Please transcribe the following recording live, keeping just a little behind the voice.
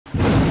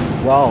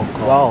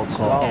Welcome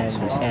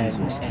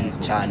to Steve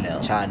channel.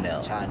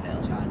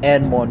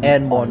 And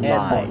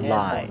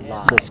online.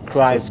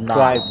 Subscribe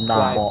now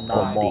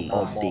for more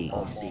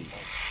updates.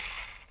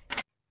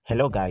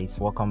 Hello guys,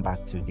 welcome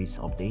back to this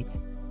update.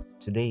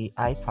 Today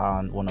I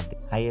found one of the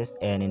highest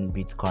earning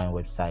Bitcoin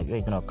website where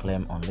you're gonna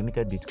claim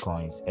unlimited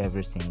Bitcoins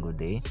every single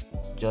day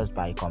just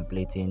by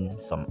completing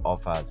some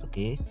offers.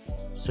 Okay,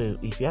 so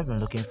if you have been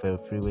looking for a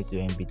free way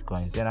to earn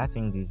Bitcoins, then I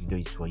think this video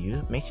is for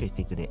you. Make sure you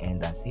stick to the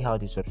end and see how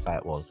this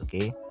website works.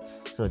 Okay,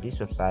 so this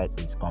website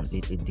is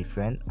completely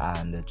different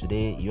and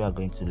today you are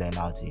going to learn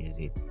how to use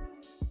it.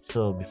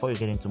 So before you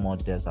get into more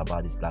details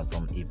about this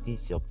platform, if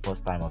this is your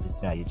first time of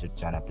visiting our YouTube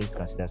channel, please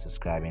consider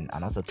subscribing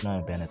and also turn on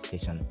the bell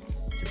notification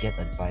to get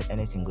notified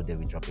any single day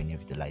we drop a new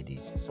video like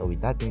this. So with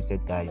that being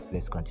said guys,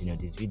 let's continue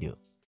this video.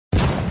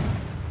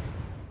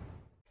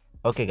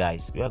 Okay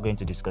guys, we are going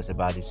to discuss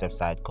about this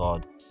website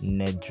called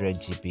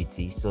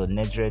NedredGPT. So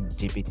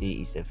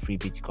NedredGPT is a free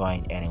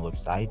Bitcoin earning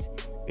website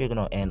where you're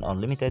going to earn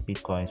unlimited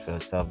Bitcoins for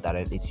yourself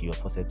directly to your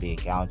Faucet Pay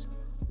account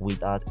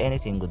without any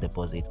single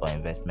deposit or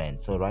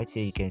investment. So right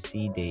here you can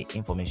see the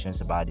information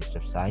about this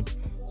website.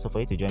 So for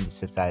you to join this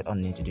website, all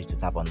you need to do is to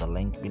tap on the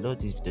link below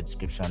this video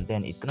description.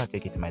 Then it's gonna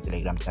take you to my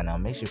Telegram channel.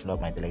 Make sure you follow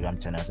up my Telegram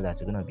channel so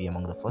that you're gonna be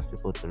among the first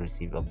people to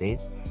receive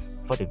updates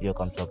before the video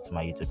comes up to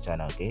my YouTube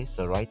channel. Okay,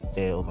 so right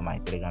there over my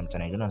Telegram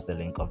channel, you're gonna see the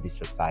link of this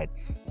website.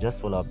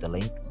 Just follow up the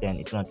link, then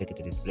it's gonna take you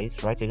to this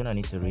place. Right, you're gonna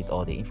need to read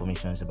all the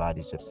information about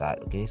this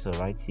website. Okay, so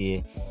right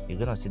here you're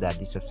gonna see that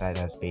this website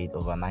has paid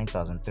over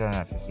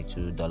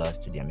 $9,352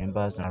 to their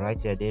members, and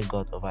right here they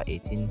got over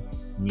 18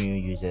 new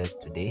users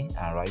today,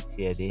 and right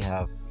here they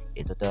have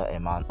a total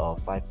amount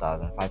of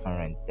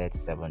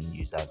 5,537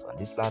 users on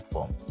this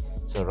platform.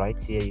 So right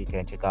here you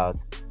can check out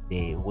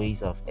the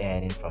ways of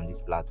earning from this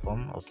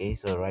platform. Okay,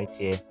 so right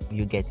here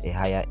you get a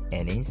higher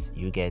earnings,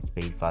 you get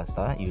paid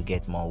faster, you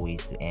get more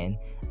ways to earn,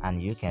 and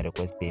you can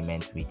request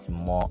payment with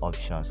more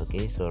options.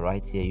 Okay, so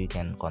right here you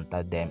can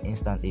contact them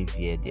instantly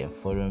via their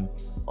forum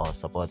or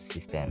support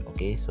system.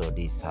 Okay, so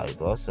this is how it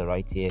goes. So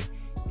right here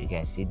you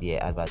can see the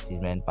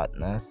advertisement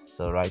partners.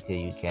 So right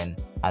here you can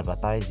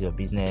advertise your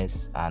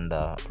business and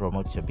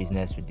promote your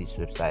business with this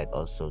website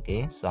also.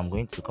 Okay, so I'm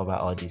going to cover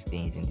all these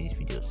things in this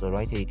video. So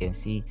right here you can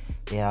see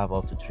they have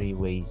up to 3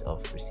 ways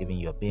of receiving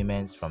your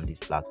payments from this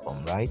platform.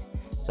 Right,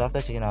 so after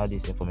checking out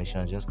this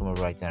information, just come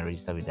over right and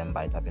register with them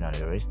by tapping on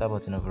the register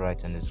button over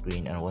right on the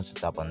screen. And once you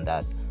tap on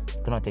that, it's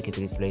gonna take you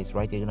to this place.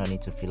 Right here you're gonna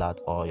need to fill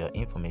out all your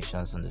information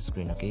on the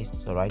screen. Okay,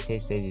 so right here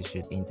it says you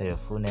should enter your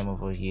full name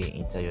over here,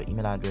 enter your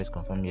email address,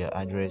 confirm your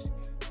address,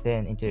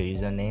 then enter your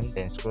username,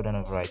 then scroll down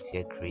over right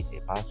here, create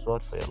a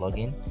password for your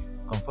login,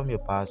 confirm your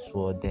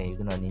password, then you're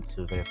gonna need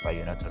to verify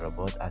you're not a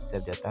robot,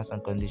 accept your terms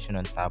and conditions,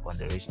 and tap on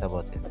the register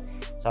button.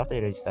 So after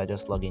you register,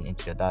 just log in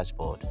into your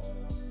dashboard.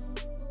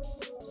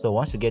 So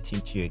once you get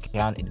into your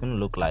account, it's going to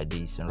look like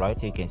this, and right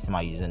here you can see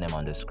my username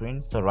on the screen.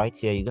 So right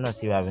here you're going to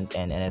see we haven't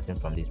earned anything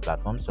from this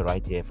platform. So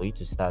right here, for you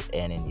to start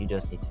earning, you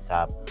just need to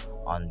tap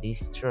on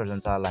this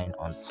horizontal line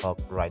on top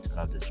right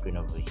corner of the screen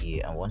over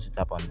here, and once you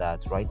tap on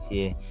that, right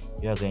here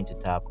you are going to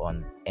tap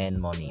on earn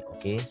money.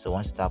 Okay, so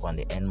once you tap on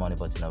the earn money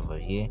button over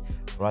here,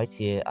 right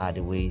here are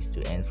the ways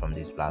to earn from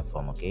this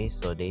platform. Okay,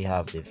 so they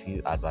have the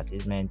few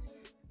advertisements,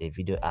 the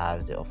video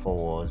ads, the offer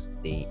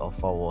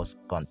wars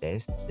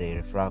contest, the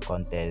referral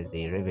contest,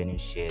 the revenue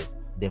shares,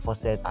 the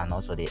faucet, and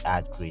also the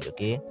ad grid.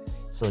 Okay,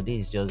 so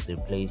this is just the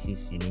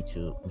places you need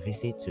to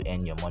visit to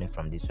earn your money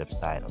from this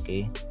website.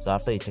 Okay, so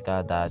after you check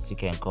out that, you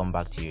can come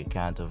back to your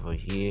account over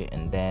here,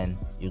 and then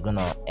you're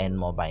gonna earn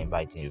more by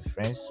inviting your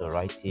friends. So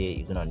right here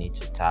you're gonna need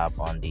to tap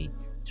on the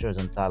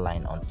horizontal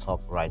line on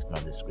top right corner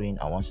of the screen,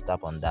 and once you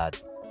tap on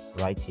that,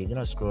 right here you're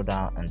gonna scroll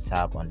down and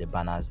tap on the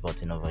banners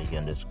button over here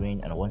on the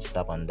screen, and once you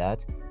tap on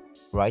that,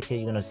 right here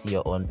you're gonna see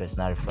your own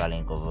personal referral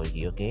link over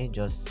here. Okay,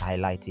 just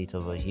highlight it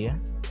over here.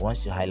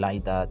 Once you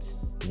highlight that,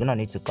 you're gonna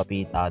need to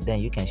copy it out,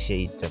 then you can share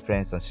it to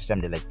friends on social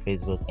media like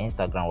Facebook,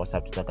 Instagram,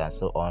 WhatsApp, TikTok, and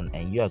so on,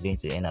 and you are going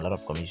to earn a lot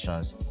of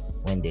commissions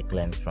when they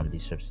claim from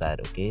this website.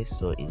 Okay,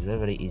 so it's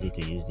very easy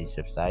to use this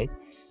website.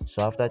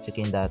 So after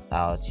checking that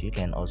out, you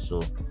can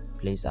also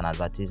place an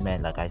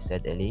advertisement. Like I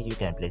said earlier, you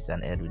can place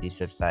an ad with this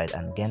website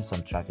and gain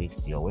some traffic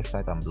to your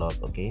website and blog.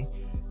 Okay,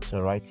 so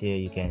right here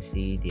you can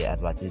see the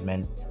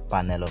advertisement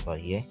panel over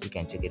here, you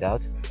can check it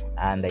out,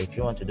 and if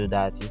you want to do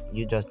that,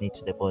 you just need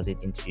to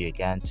deposit into your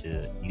account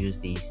to use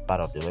this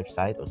part of the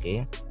website.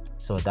 Okay,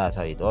 so that's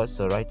how it works.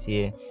 So right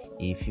here,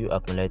 if you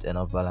accumulate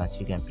enough balance,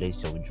 you can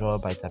place your withdrawal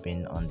by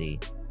tapping on the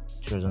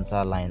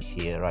horizontal line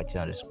here right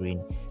here on the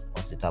screen.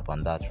 Once you tap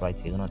on that, right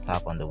here you're gonna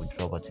tap on the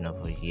withdraw button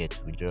over here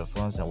to withdraw your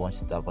funds, and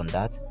once you tap on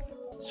that,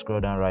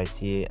 scroll down right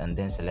here and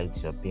then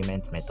select your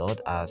payment method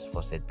as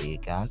Faucet Pay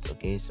account.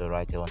 Okay, so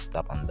right here once you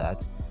tap on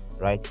that,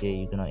 right here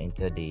you're gonna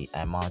enter the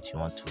amount you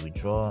want to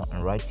withdraw,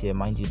 and right here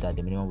mind you that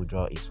the minimum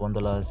withdrawal is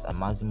 $1 and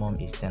maximum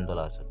is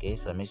 $10. Okay,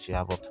 so make sure you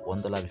have up to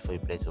 $1 before you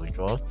place a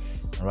withdrawal,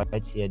 and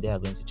right here they are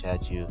going to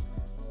charge you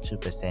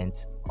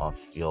 2% of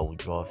your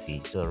withdrawal fee.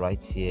 So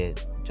right here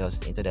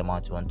just enter the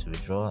amount you want to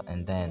withdraw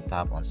and then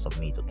tap on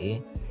submit.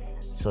 Okay,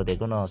 So they're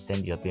gonna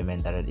send your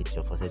payment directly to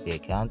your Faucet Pay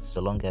account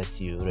so long as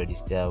you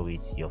register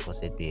with your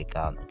Faucet Pay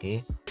account.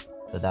 Okay,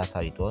 so that's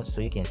how it works.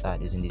 So you can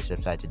start using this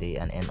website today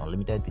and earn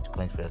unlimited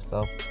bitcoins for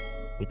yourself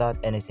without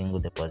any single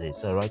deposit.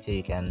 So right here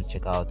you can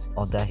check out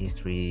other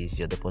histories,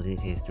 your deposit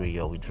history,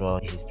 your withdrawal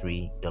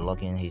history, your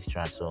login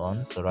history, and so on.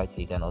 So right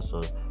here you can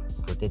also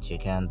protect your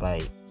account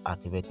by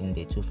activating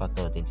the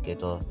two-factor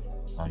authenticator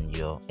on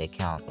your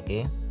account.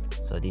 Okay,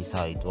 so this is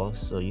how it works.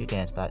 So you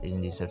can start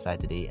using this website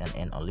today and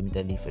earn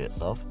unlimitedly for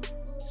yourself.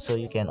 So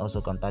you can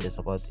also contact the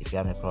support if you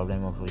have a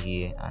problem over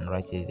here, and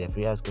right here is the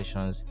free ask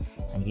questions,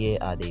 and here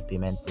are the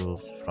payment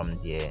proofs from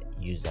their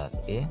users.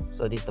 Okay,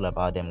 so this is all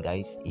about them,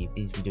 guys. If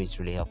this video is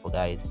really helpful,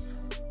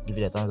 guys, give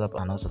it a thumbs up,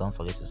 and also don't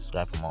forget to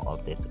subscribe for more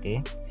updates.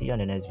 Okay, see you on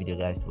the next video,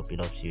 guys. Hope you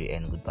love you,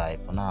 and goodbye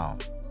for now.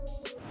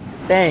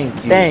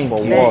 Thank you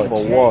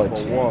for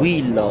watching.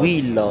 We love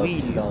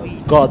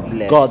you. God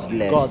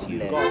bless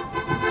you.